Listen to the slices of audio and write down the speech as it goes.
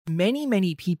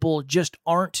many people just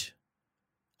aren't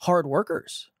hard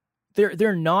workers.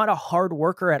 They're not a hard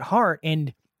worker at heart,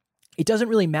 and it doesn't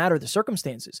really matter the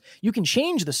circumstances. You can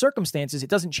change the circumstances. It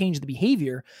doesn't change the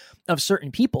behavior of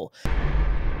certain people.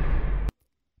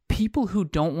 People who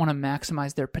don't want to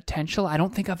maximize their potential, I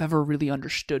don't think I've ever really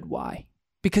understood why.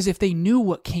 Because if they knew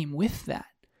what came with that,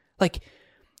 like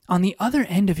on the other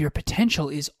end of your potential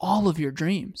is all of your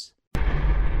dreams.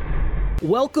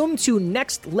 Welcome to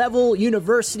Next Level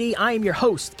University. I am your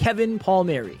host, Kevin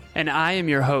Palmieri. And I am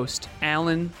your host,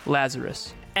 Alan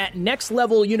Lazarus. At Next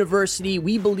Level University,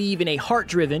 we believe in a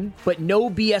heart-driven, but no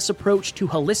BS approach to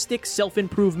holistic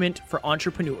self-improvement for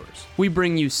entrepreneurs. We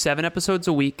bring you 7 episodes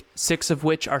a week, 6 of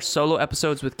which are solo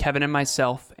episodes with Kevin and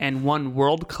myself, and 1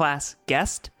 world-class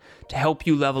guest to help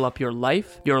you level up your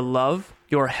life, your love,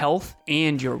 your health,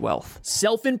 and your wealth.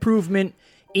 Self-improvement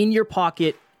in your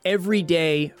pocket every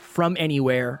day from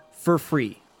anywhere for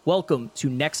free. Welcome to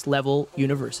Next Level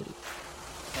University.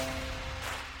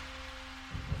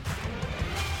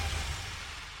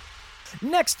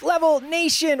 Next Level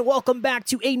Nation, welcome back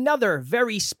to another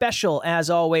very special, as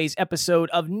always,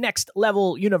 episode of Next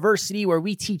Level University, where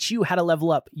we teach you how to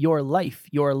level up your life,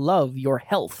 your love, your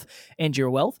health, and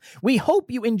your wealth. We hope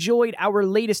you enjoyed our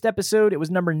latest episode. It was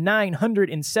number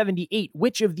 978.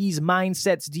 Which of these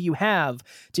mindsets do you have?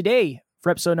 Today,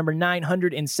 for episode number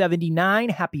 979,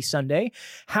 happy Sunday,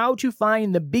 how to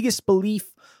find the biggest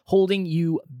belief holding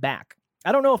you back.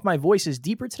 I don't know if my voice is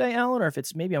deeper today, Alan, or if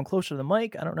it's maybe I'm closer to the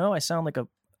mic. I don't know. I sound like a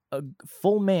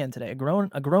full man today, a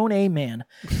grown A man.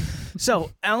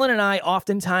 So Alan and I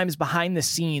oftentimes behind the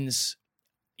scenes,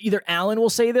 either Alan will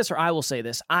say this or I will say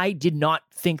this. I did not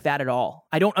think that at all.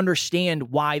 I don't understand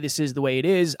why this is the way it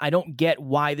is. I don't get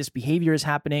why this behavior is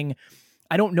happening.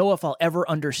 I don't know if I'll ever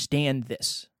understand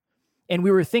this. And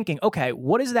we were thinking, okay,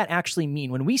 what does that actually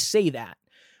mean? When we say that,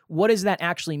 what does that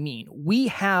actually mean? We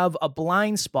have a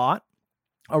blind spot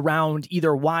around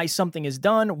either why something is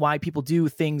done, why people do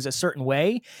things a certain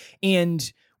way,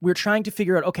 and we're trying to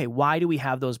figure out, okay, why do we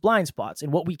have those blind spots?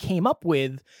 And what we came up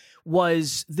with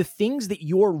was the things that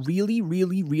you're really,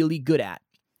 really, really good at.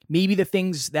 Maybe the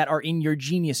things that are in your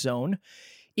genius zone.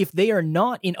 If they are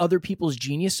not in other people's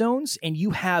genius zones and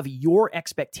you have your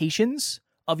expectations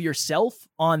of yourself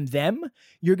on them,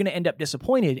 you're going to end up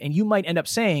disappointed, and you might end up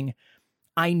saying,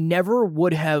 I never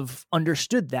would have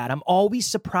understood that. I'm always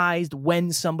surprised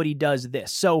when somebody does this.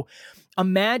 So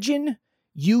imagine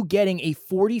you getting a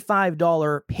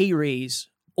 $45 pay raise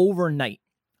overnight.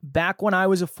 Back when I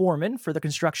was a foreman for the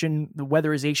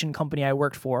weatherization company I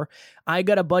worked for, I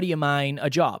got a buddy of mine a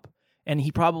job, and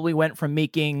he probably went from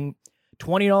making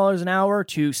 $20 an hour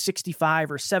to $65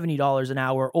 or $70 an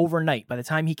hour overnight. By the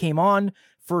time he came on,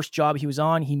 first job he was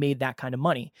on, he made that kind of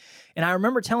money. And I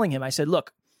remember telling him, I said,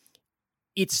 look,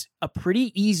 it's a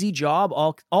pretty easy job,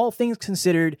 all things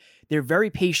considered. They're very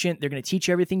patient. They're going to teach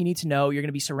you everything you need to know. You're going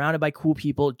to be surrounded by cool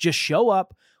people. Just show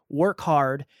up, work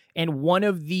hard. And one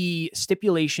of the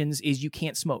stipulations is you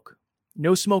can't smoke.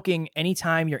 No smoking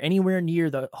anytime you're anywhere near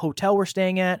the hotel we're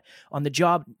staying at, on the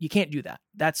job. You can't do that.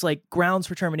 That's like grounds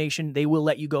for termination. They will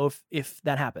let you go if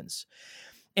that happens.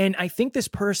 And I think this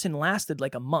person lasted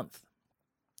like a month,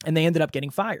 and they ended up getting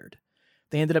fired.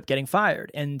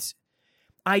 And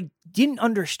I didn't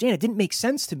understand. It didn't make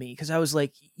sense to me because I was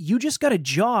like, you just got a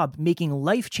job making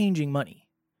life-changing money.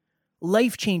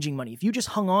 If you just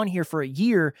hung on here for a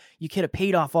year, you could have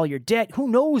paid off all your debt. Who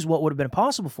knows what would have been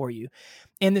possible for you?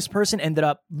 And this person ended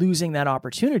up losing that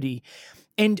opportunity.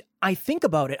 And I think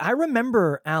about it. I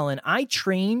remember, Alan, I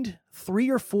trained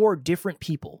 3 or 4 different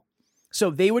people.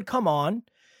 So they would come on,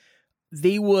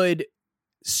 they would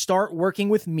start working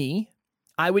with me.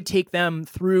 I would take them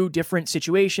through different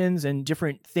situations and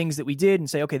different things that we did and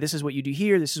say, okay, this is what you do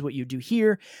here. This is what you do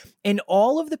here. And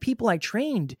all of the people I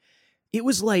trained, it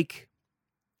was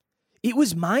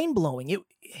mind blowing.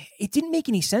 It didn't make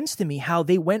any sense to me how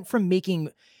they went from making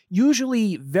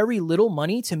usually very little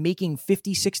money to making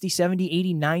 $50, $60,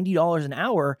 $70, $80, $90 an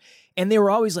hour. And they were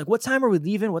always like, what time are we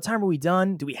leaving? What time are we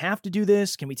done? Do we have to do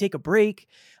this? Can we take a break?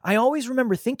 I always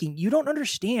remember thinking, you don't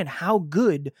understand how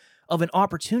good of an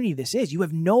opportunity this is. You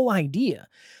have no idea.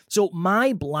 So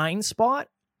my blind spot,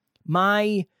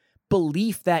 my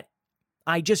belief that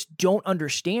I just don't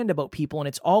understand about people, and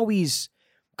it's always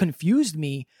confused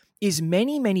me, is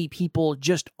many people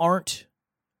just aren't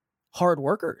hard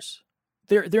workers.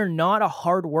 They're not a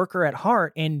hard worker at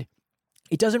heart, and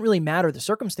it doesn't really matter the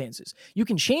circumstances. You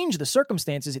can change the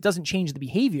circumstances. It doesn't change the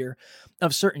behavior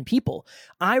of certain people.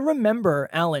 I remember,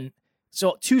 Alan,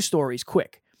 so 2 stories,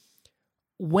 quick.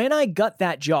 When I got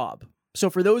that job, so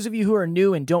for those of you who are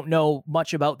new and don't know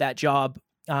much about that job,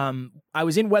 I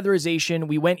was in weatherization.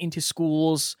 We went into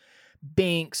schools,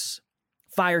 banks,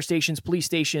 fire stations, police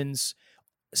stations,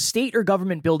 state or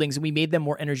government buildings, and we made them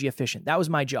more energy efficient. That was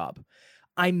my job.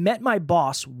 I met my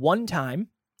boss one time.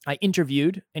 I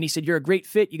interviewed, and he said, "You're a great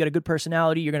fit. You got a good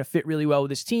personality. You're going to fit really well with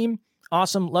this team.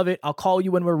 Awesome. Love it. I'll call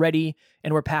you when we're ready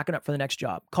and we're packing up for the next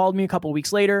job." Called me a couple of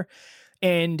weeks later,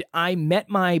 and I met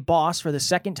my boss for the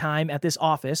second time at this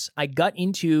office. I got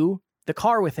into the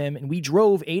car with him, and we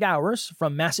drove 8 hours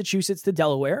from Massachusetts to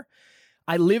Delaware.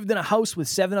 I lived in a house with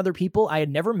 7 other people I had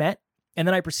never met. And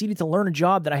then I proceeded to learn a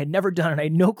job that I had never done, and I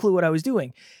had no clue what I was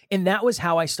doing. And that was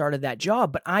how I started that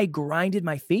job. But I grinded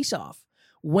my face off.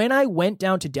 When I went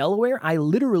down to Delaware, I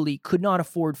literally could not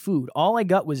afford food. All I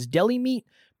got was deli meat,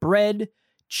 bread,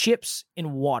 chips,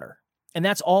 and water. And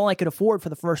that's all I could afford for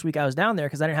the first week I was down there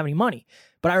because I didn't have any money.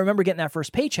 But I remember getting that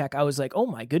first paycheck. I was like, oh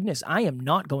my goodness, I am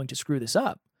not going to screw this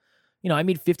up. You know, I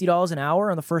made $50 an hour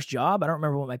on the first job. I don't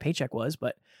remember what my paycheck was,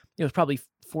 but it was probably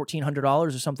 $1,400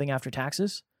 or something after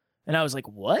taxes. And I was like,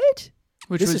 what?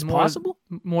 Which this was is possible?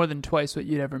 More than twice what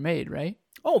you'd ever made, right?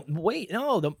 Oh, wait.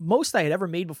 No, the most I had ever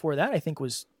made before that, I think,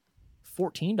 was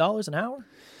 $14 an hour.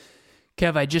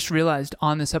 Kev, I just realized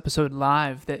on this episode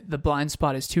live that the blind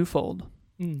spot is twofold.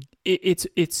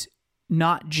 It's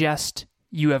not just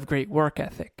you have great work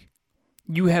ethic.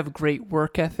 You have great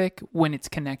work ethic when it's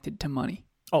connected to money.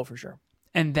 Oh, for sure.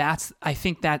 And I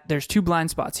think that there's 2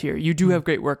 blind spots here. You do have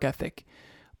great work ethic.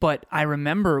 But I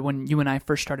remember when you and I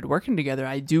first started working together,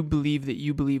 I do believe that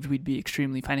you believed we'd be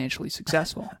extremely financially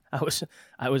successful. I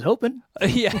was hoping.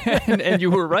 Yeah, and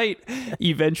you were right.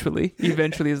 Eventually.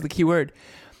 Eventually is the key word.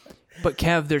 But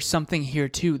Kev, there's something here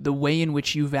too. The way in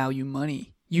which you value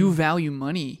money. You value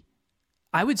money.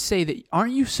 I would say that,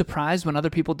 aren't you surprised when other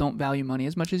people don't value money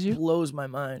as much as you? Blows my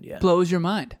mind, yeah. Blows your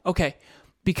mind. Okay.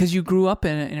 Because you grew up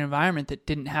in an environment that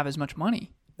didn't have as much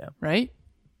money. Yeah. Right?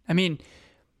 I mean,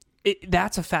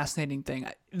 that's a fascinating thing.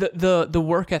 The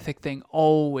work ethic thing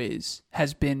always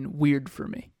has been weird for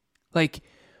me. Like,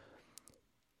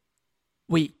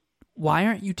 wait, why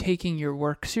aren't you taking your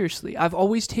work seriously? I've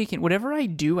always taken, whatever I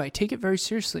do, I take it very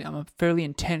seriously. I'm a fairly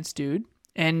intense dude.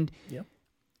 And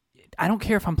I don't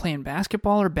care if I'm playing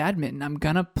basketball or badminton. I'm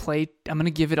going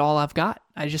to give it all I've got.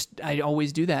 I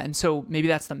always do that. And so maybe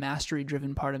that's the mastery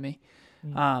driven part of me.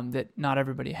 That not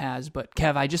everybody has. But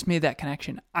Kev, I just made that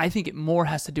connection. I think it more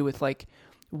has to do with like,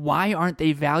 why aren't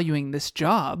they valuing this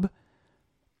job?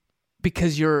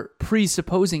 Because you're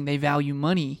presupposing they value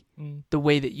money the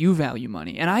way that you value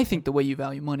money. And I think the way you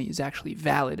value money is actually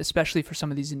valid, especially for some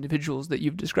of these individuals that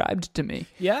you've described to me.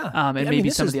 Yeah. And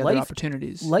maybe some of the other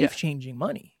opportunities. Life-changing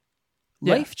money.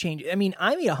 Life-changing. I mean,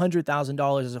 I made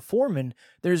 $100,000 as a foreman.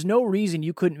 There's no reason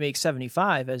you couldn't make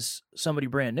 75 as somebody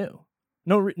brand new.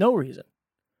 No reason.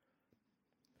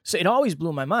 So it always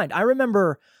blew my mind. I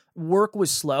remember work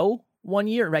was slow one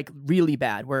year, like really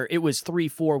bad, where it was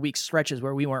 3-4 week stretches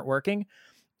where we weren't working,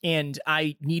 and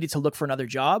I needed to look for another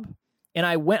job. And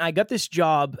I got this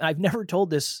job. I've never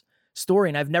told this story,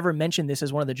 and I've never mentioned this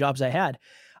as one of the jobs I had.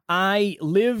 I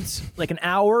lived like an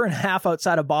hour and a half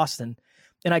outside of Boston,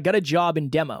 and I got a job in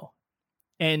demo,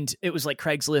 and it was like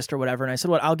Craigslist or whatever. And I said,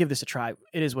 "Well, I'll give this a try.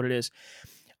 It is what it is."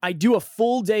 I do a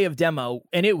full day of demo,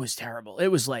 and it was terrible. It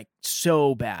was like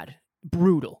so bad,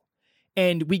 brutal.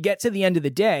 And we get to the end of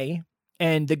the day,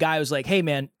 and the guy was like, "Hey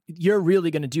man, you're really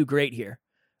going to do great here.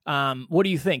 What do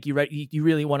you think? You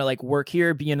really want to like work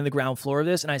here, be in the ground floor of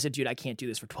this?" And I said, "Dude, I can't do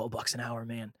this for $12 an hour,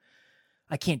 man.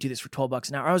 I can't do this for $12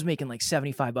 an hour. I was making like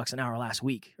 $75 an hour last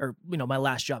week, or my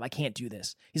last job. I can't do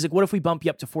this." He's like, "What if we bump you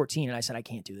up to 14?" And I said, "I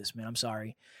can't do this, man. I'm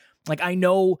sorry. Like, I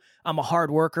know I'm a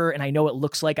hard worker, and I know it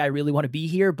looks like I really want to be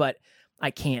here, but I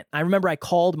can't." I remember I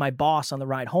called my boss on the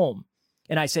ride home,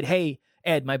 and I said, "Hey,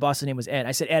 Ed," my boss's name was Ed.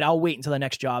 I said, "Ed, I'll wait until the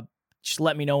next job. Just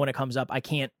let me know when it comes up.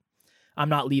 I'm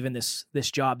not leaving this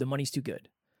job. The money's too good.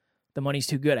 The money's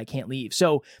too good. I can't leave."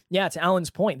 So yeah, to Alan's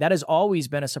point, that has always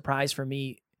been a surprise for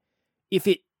me.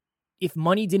 If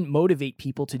money didn't motivate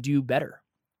people to do better,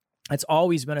 that's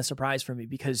always been a surprise for me,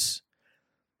 because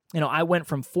I went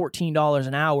from $14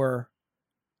 an hour.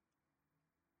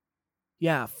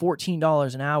 Yeah,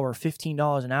 $14 an hour,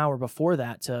 $15 an hour before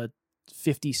that to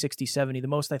 50, 60, 70. The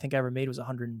most I think I ever made was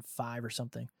 105 or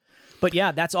something. But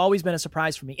yeah, that's always been a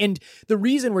surprise for me. And the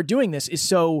reason we're doing this is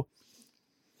so,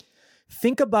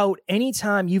 think about any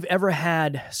time you've ever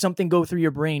had something go through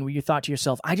your brain where you thought to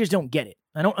yourself, "I just don't get it.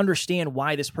 I don't understand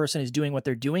why this person is doing what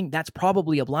they're doing." That's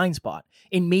probably a blind spot.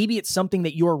 And maybe it's something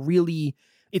that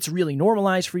it's really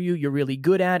normalized for you. You're really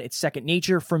good at. It's second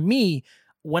nature. For me,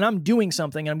 when I'm doing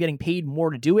something and I'm getting paid more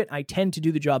to do it, I tend to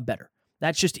do the job better.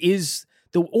 That just is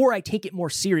or I take it more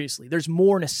seriously. There's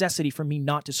more necessity for me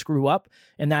not to screw up.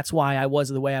 And that's why I was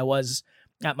the way I was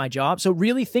at my job. So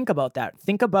really think about that.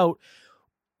 Think about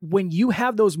when you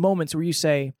have those moments where you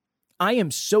say, I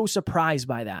am so surprised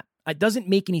by that. It doesn't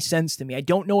make any sense to me. I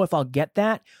don't know if I'll get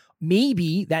that.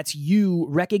 Maybe that's you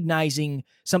recognizing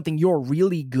something you're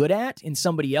really good at in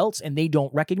somebody else and they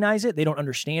don't recognize it, they don't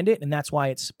understand it, and that's why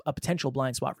it's a potential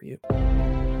blind spot for you.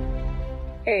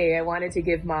 Hey, I wanted to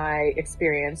give my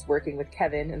experience working with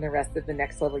Kevin and the rest of the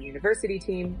Next Level University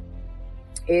team.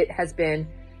 It has been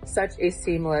such a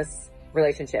seamless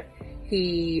relationship.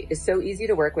 He is so easy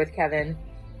to work with, Kevin,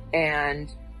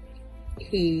 and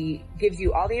he gives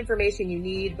you all the information you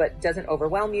need but doesn't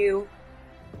overwhelm you.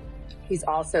 He's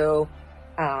also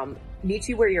meets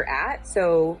you where you're at.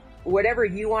 So whatever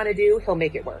you want to do, he'll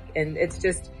make it work. And it's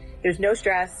just, there's no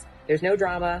stress, there's no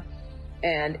drama.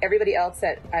 And everybody else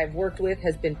that I've worked with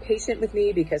has been patient with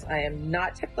me because I am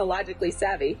not technologically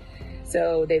savvy.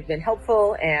 So they've been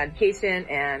helpful and patient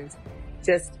and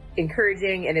just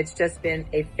encouraging. And it's just been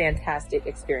a fantastic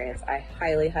experience. I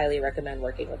highly, highly recommend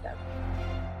working with them.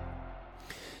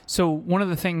 So one of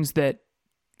the things that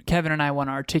Kevin and I want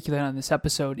to articulate on this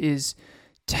episode is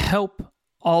to help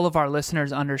all of our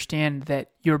listeners understand that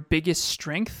your biggest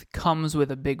strength comes with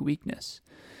a big weakness.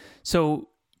 So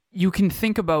you can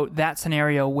think about that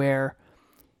scenario where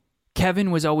Kevin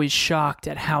was always shocked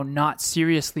at how not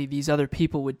seriously these other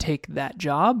people would take that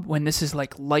job when this is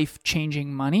like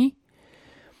life-changing money.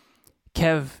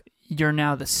 Kev, you're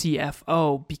now the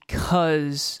CFO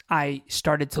because I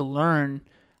started to learn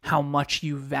how much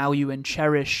you value and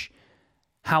cherish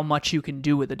how much you can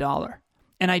do with $1.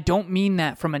 And I don't mean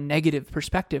that from a negative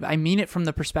perspective. I mean it from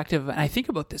the perspective, and I think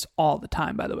about this all the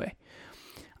time, by the way.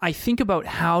 I think about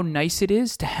how nice it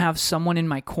is to have someone in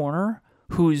my corner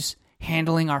who's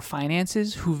handling our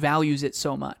finances, who values it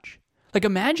so much. Like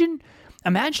imagine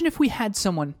if we had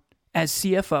someone as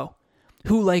CFO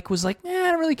who was like, I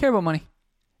don't really care about money.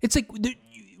 It's like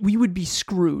we would be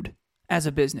screwed as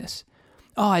a business.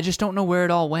 Oh, I just don't know where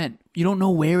it all went. You don't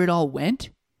know where it all went?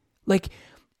 Like,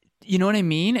 you know what I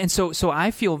mean? And so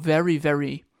I feel very,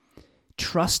 very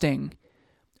trusting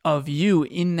of you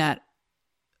in that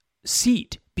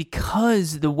seat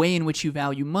because the way in which you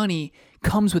value money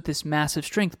comes with this massive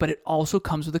strength, but it also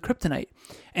comes with a kryptonite.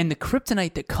 And the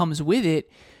kryptonite that comes with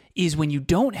it is when you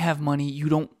don't have money,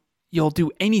 you'll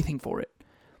do anything for it.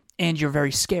 And you're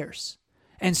very scarce.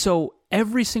 And so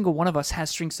every single one of us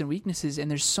has strengths and weaknesses, and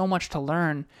there's so much to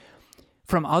learn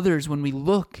from others when we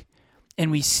look and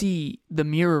we see the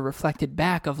mirror reflected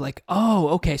back of like, oh,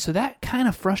 okay, so that kind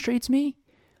of frustrates me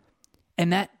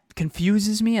and that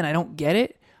confuses me and I don't get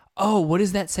it. Oh, what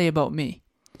does that say about me?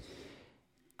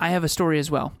 I have a story as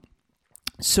well.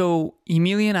 So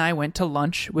Emilia and I went to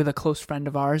lunch with a close friend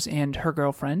of ours and her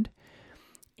girlfriend,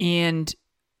 and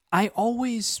I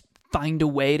always find a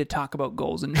way to talk about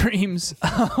goals and dreams.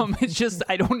 It's just,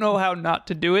 I don't know how not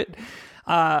to do it.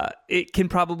 It can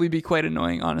probably be quite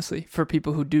annoying, honestly, for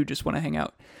people who do just want to hang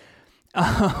out.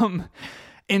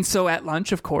 And so at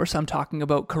lunch, of course, I'm talking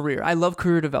about career. I love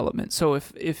career development. So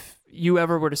if you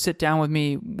ever were to sit down with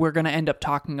me, we're going to end up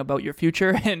talking about your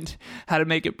future and how to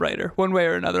make it brighter one way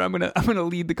or another. I'm going to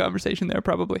lead the conversation there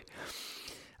probably.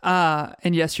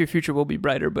 And yes, your future will be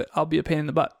brighter, but I'll be a pain in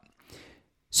the butt.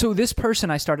 So this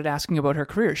person, I started asking about her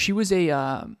career. She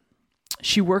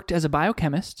worked as a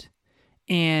biochemist,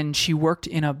 and she worked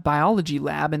in a biology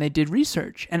lab, and they did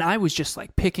research. And I was just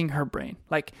like picking her brain.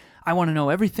 Like, I want to know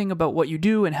everything about what you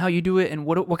do and how you do it, and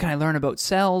what can I learn about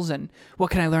cells, and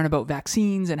what can I learn about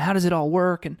vaccines, and how does it all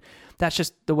work? And that's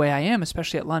just the way I am,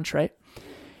 especially at lunch, right?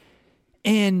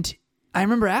 And I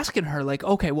remember asking her, like,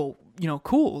 okay, well,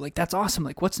 cool. Like, that's awesome.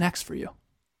 Like, what's next for you?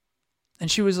 And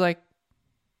she was like,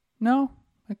 no,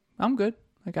 like, I'm good.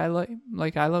 Like, I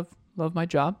love my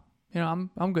job.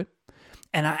 I'm good.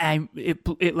 And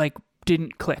it like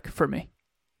didn't click for me.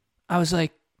 I was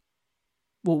like,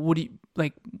 well, what do you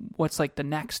like? What's like the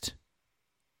next?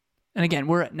 And again,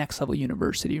 we're at Next Level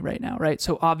University right now, right?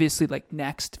 So obviously, like,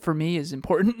 next for me is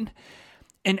important.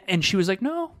 And she was like,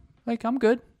 no, like, I'm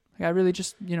good. Like, I really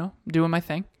just doing my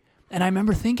thing. And I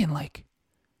remember thinking, like,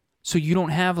 so you don't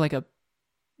have like a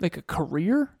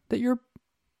career that you're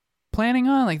planning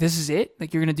on? Like, this is it?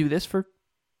 Like, you're gonna do this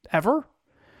forever?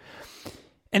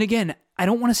 And again, I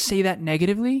don't want to say that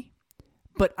negatively,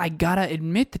 but I gotta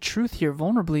admit the truth here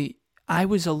vulnerably. I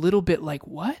was a little bit like,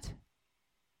 what?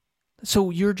 So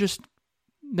you're just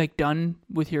like done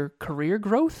with your career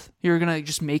growth? You're gonna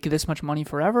just make this much money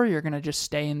forever? You're gonna just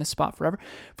stay in this spot forever?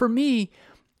 For me,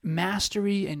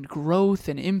 mastery and growth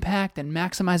and impact and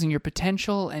maximizing your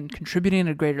potential and contributing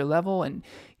at a greater level and,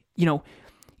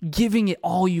 giving it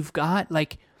all you've got,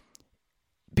 like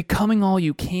becoming all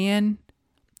you can,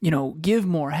 give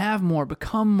more, have more,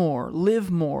 become more, live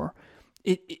more,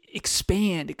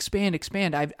 expand.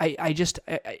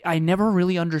 I never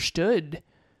really understood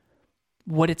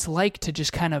what it's like to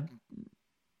just kind of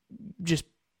just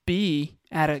be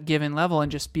at a given level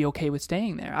and just be okay with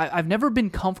staying there. I've never been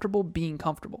comfortable being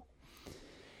comfortable.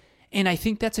 And I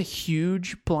think that's a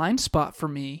huge blind spot for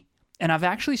me. And I've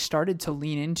actually started to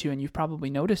lean into, and you've probably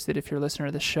noticed it if you're a listener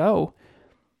to the show,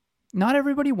 not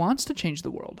everybody wants to change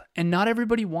the world. And not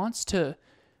everybody wants to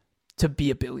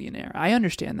be a billionaire. I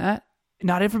understand that.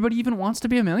 Not everybody even wants to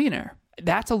be a millionaire.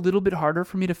 That's a little bit harder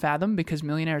for me to fathom because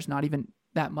millionaire is not even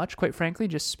that much, quite frankly,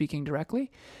 just speaking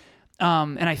directly.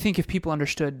 And I think if people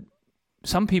understood,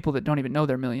 some people that don't even know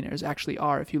they're millionaires actually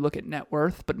are, if you look at net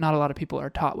worth, but not a lot of people are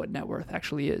taught what net worth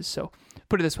actually is. So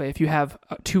put it this way, if you have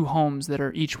 2 homes that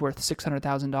are each worth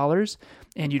 $600,000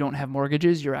 and you don't have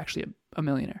mortgages, you're actually a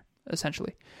millionaire,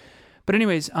 essentially. But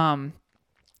anyways,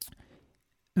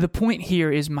 the point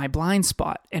here is my blind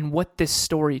spot and what this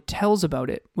story tells about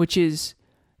it, which is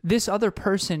this other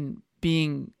person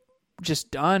being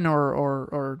just done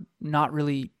or not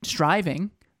really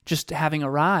striving, just having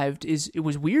arrived, it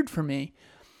was weird for me.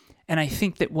 And I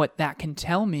think that what that can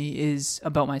tell me is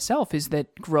about myself is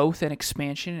that growth and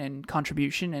expansion and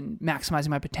contribution and maximizing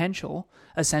my potential,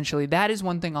 essentially, that is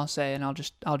one thing I'll say, and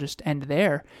I'll just end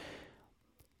there.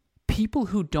 People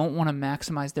who don't want to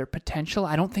maximize their potential,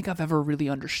 I don't think I've ever really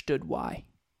understood why.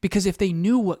 Because if they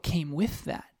knew what came with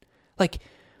that, like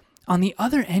on the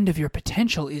other end of your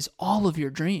potential is all of your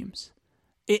dreams.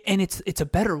 And it's a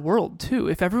better world too.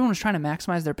 If everyone was trying to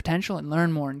maximize their potential and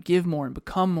learn more and give more and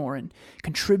become more and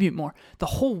contribute more, the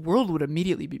whole world would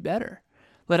immediately be better.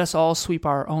 Let us all sweep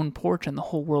our own porch and the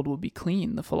whole world will be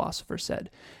clean, the philosopher said.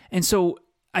 And so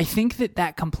I think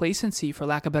that complacency, for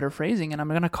lack of better phrasing, and I'm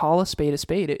going to call a spade,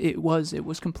 it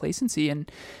was complacency.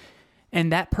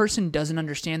 And that person doesn't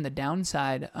understand the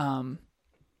downside.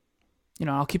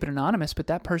 I'll keep it anonymous, but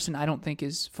that person I don't think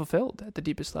is fulfilled at the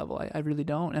deepest level. I really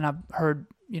don't. And I've heard,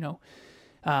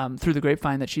 through the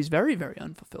grapevine that she's very, very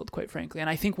unfulfilled, quite frankly. And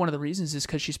I think one of the reasons is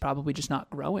because she's probably just not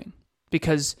growing.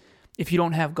 Because if you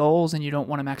don't have goals and you don't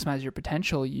want to maximize your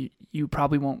potential, you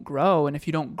probably won't grow. And if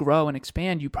you don't grow and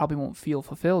expand, you probably won't feel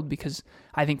fulfilled, because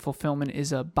I think fulfillment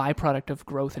is a byproduct of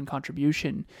growth and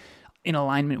contribution in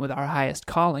alignment with our highest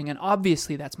calling. And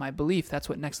obviously that's my belief. That's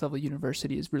what Next Level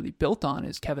University is really built on,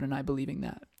 is Kevin and I believing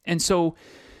that. And so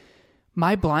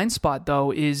my blind spot,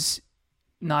 though, is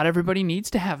not everybody needs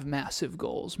to have massive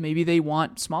goals. Maybe they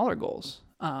want smaller goals.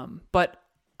 But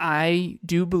I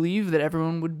do believe that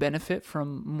everyone would benefit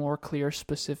from more clear,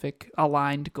 specific,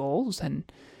 aligned goals.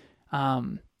 And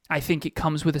I think it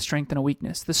comes with a strength and a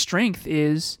weakness. The strength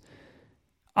is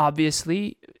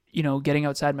obviously, getting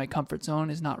outside my comfort zone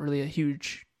is not really a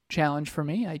huge challenge for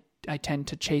me. I tend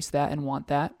to chase that and want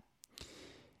that.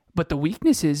 But the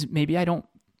weakness is maybe I don't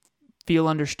feel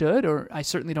understood, or I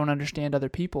certainly don't understand other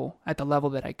people at the level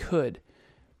that I could.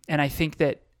 And I think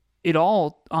that it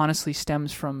all honestly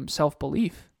stems from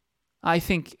self-belief. I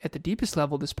think at the deepest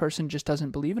level, this person just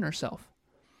doesn't believe in herself.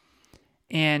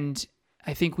 And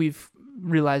I think we've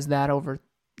realized that over,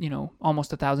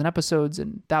 almost 1,000 episodes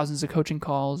and thousands of coaching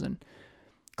calls and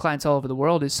clients all over the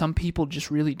world, is some people just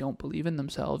really don't believe in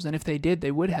themselves. And if they did,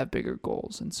 they would have bigger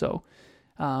goals. And so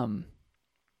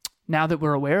now that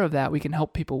we're aware of that, we can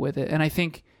help people with it. And I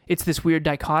think it's this weird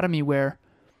dichotomy where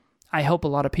I help a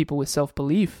lot of people with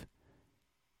self-belief,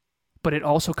 but it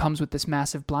also comes with this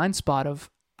massive blind spot of,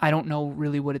 I don't know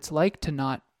really what it's like to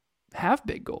not have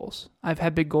big goals. I've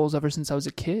had big goals ever since I was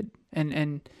a kid.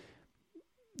 And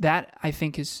that, I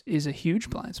think, is a huge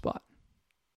blind spot.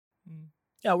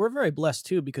 Yeah, we're very blessed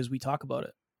too, because we talk about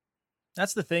it.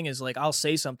 That's the thing, is like, I'll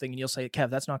say something and you'll say, Kev,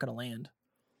 that's not going to land.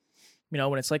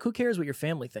 When it's like, who cares what your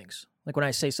family thinks? Like when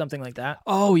I say something like that.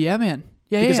 Oh yeah, man.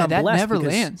 Yeah, that never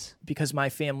lands. Because my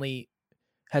family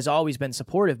has always been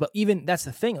supportive. But even, that's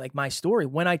the thing, like my story,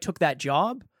 when I took that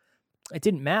job, it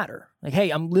didn't matter. Like, hey,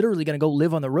 I'm literally going to go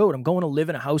live on the road. I'm going to live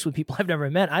in a house with people I've never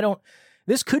met.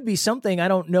 This could be something I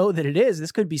don't know that it is.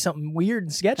 This could be something weird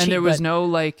and sketchy. And there was no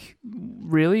like,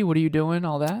 really? What are you doing?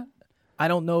 All that? I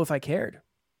don't know if I cared.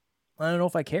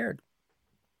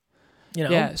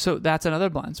 Yeah, so that's another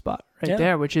blind spot right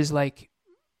there, which is like,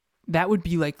 that would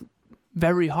be like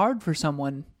very hard for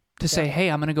someone to say, hey,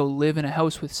 I'm going to go live in a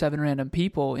house with 7 random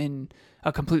people in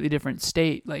a completely different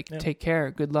state. Like, take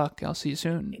care. Good luck. I'll see you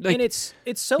soon. Like, and it's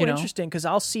so interesting, because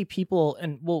I'll see people,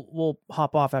 and we'll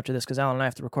hop off after this because Alan and I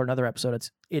have to record another episode.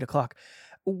 It's 8:00.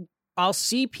 I'll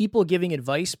see people giving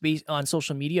advice based on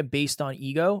social media based on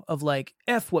ego of like,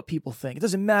 F what people think. It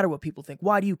doesn't matter what people think.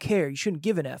 Why do you care? You shouldn't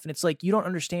give an F. And it's like, you don't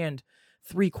understand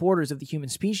 3/4 of the human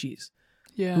species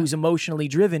who's emotionally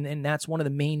driven. And that's one of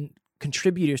the main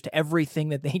contributors to everything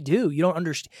that they do. You don't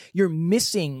understand. You're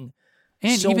missing.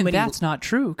 And so even many... that's not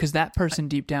true because that person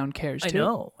deep down cares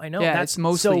too. I know. Yeah, it's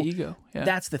mostly ego. Yeah.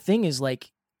 That's the thing is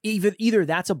like, either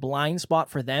that's a blind spot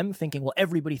for them thinking, well,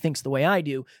 everybody thinks the way I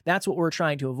do. That's what we're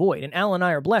trying to avoid. And Al and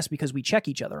I are blessed because we check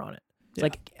each other on it. It's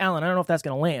like, Alan, I don't know if that's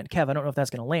going to land. Kev, I don't know if that's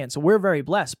going to land. So we're very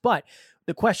blessed. But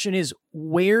the question is,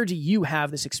 where do you have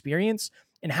this experience?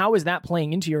 And how is that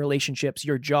playing into your relationships,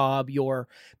 your job, your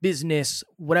business,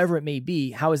 whatever it may be?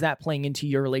 How is that playing into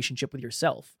your relationship with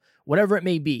yourself? Whatever it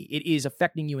may be, it is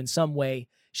affecting you in some way,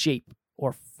 shape,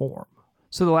 or form.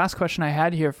 So the last question I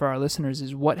had here for our listeners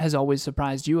is, what has always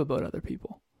surprised you about other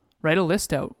people? Write a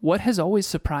list out. What has always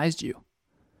surprised you?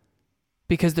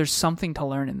 Because there's something to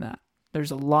learn in that.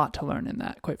 There's a lot to learn in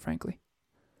that, quite frankly.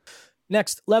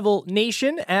 Next Level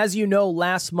Nation, as you know,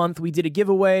 last month we did a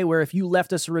giveaway where if you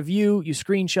left us a review, you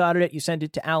screenshotted it, you sent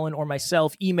it to Alan or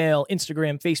myself, email,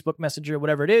 Instagram, Facebook Messenger,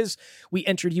 whatever it is. We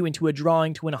entered you into a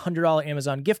drawing to win a $100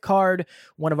 Amazon gift card.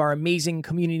 One of our amazing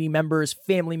community members,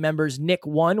 family members, Nick,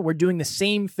 won. We're doing the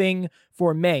same thing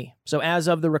for May. So as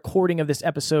of the recording of this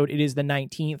episode, it is the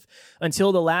 19th.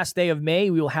 Until the last day of May,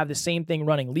 we will have the same thing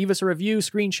running. Leave us a review,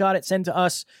 screenshot it, send to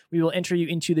us. We will enter you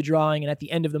into the drawing. And at the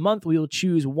end of the month, we will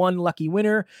choose one lucky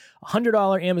winner, a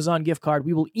 $100 Amazon gift card.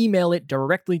 We will email it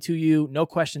directly to you. No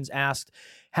questions asked.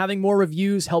 Having more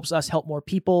reviews helps us help more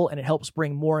people, and it helps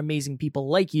bring more amazing people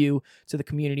like you to the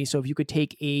community. So if you could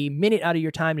take a minute out of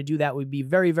your time to do that, we'd be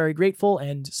very, very grateful,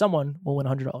 and someone will win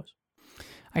 $100.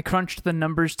 I crunched the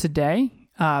numbers today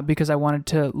because I wanted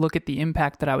to look at the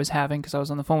impact that I was having because I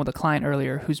was on the phone with a client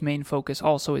earlier whose main focus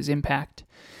also is impact.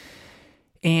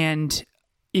 And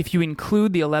if you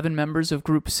include the 11 members of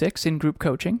Group 6 in group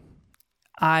coaching,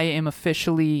 I am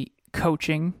officially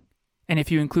coaching, and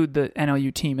if you include the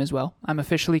NLU team as well, I'm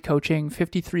officially coaching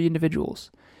 53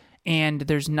 individuals. And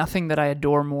there's nothing that I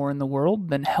adore more in the world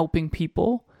than helping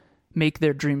people make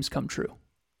their dreams come true.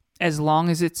 As long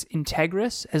as it's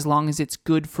integrous, as long as it's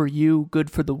good for you,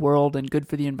 good for the world, and good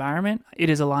for the environment, it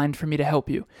is aligned for me to help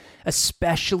you,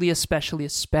 especially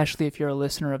if you're a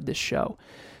listener of this show.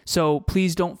 So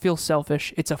please don't feel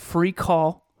selfish. It's a free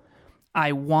call.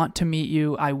 I want to meet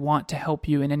you. I want to help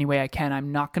you in any way I can.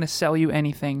 I'm not going to sell you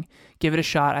anything. Give it a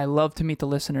shot. I love to meet the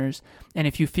listeners. And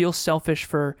if you feel selfish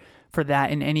for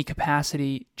that in any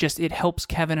capacity, just it helps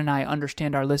Kevin and I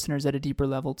understand our listeners at a deeper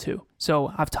level too.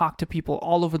 So I've talked to people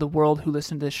all over the world who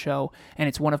listen to this show, and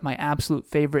it's one of my absolute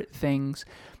favorite things.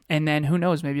 And then who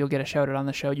knows, maybe you'll get a shout out on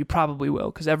the show. You probably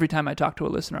will, because every time I talk to a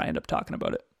listener, I end up talking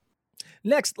about it.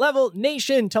 Next Level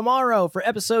Nation tomorrow for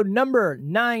episode number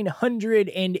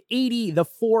 980, the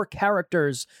 4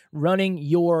 characters running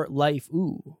your life.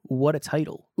 Ooh, what a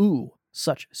title. Ooh,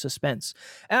 such suspense.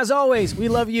 As always, we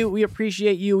love you. We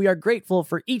appreciate you. We are grateful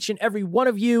for each and every one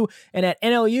of you. And at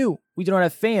NLU, we do not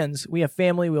have fans. We have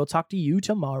family. We will talk to you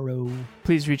tomorrow.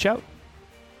 Please reach out.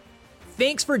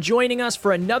 Thanks for joining us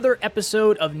for another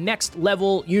episode of Next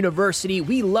Level University.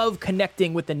 We love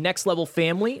connecting with the Next Level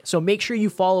family, so make sure you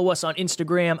follow us on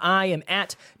Instagram. I am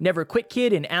at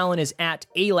NeverQuitKid, and Alan is at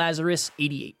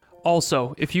ALazarus88.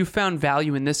 Also, if you found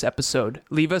value in this episode,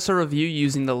 leave us a review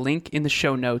using the link in the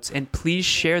show notes, and please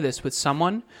share this with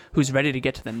someone who's ready to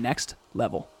get to the next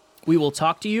level. We will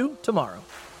talk to you tomorrow.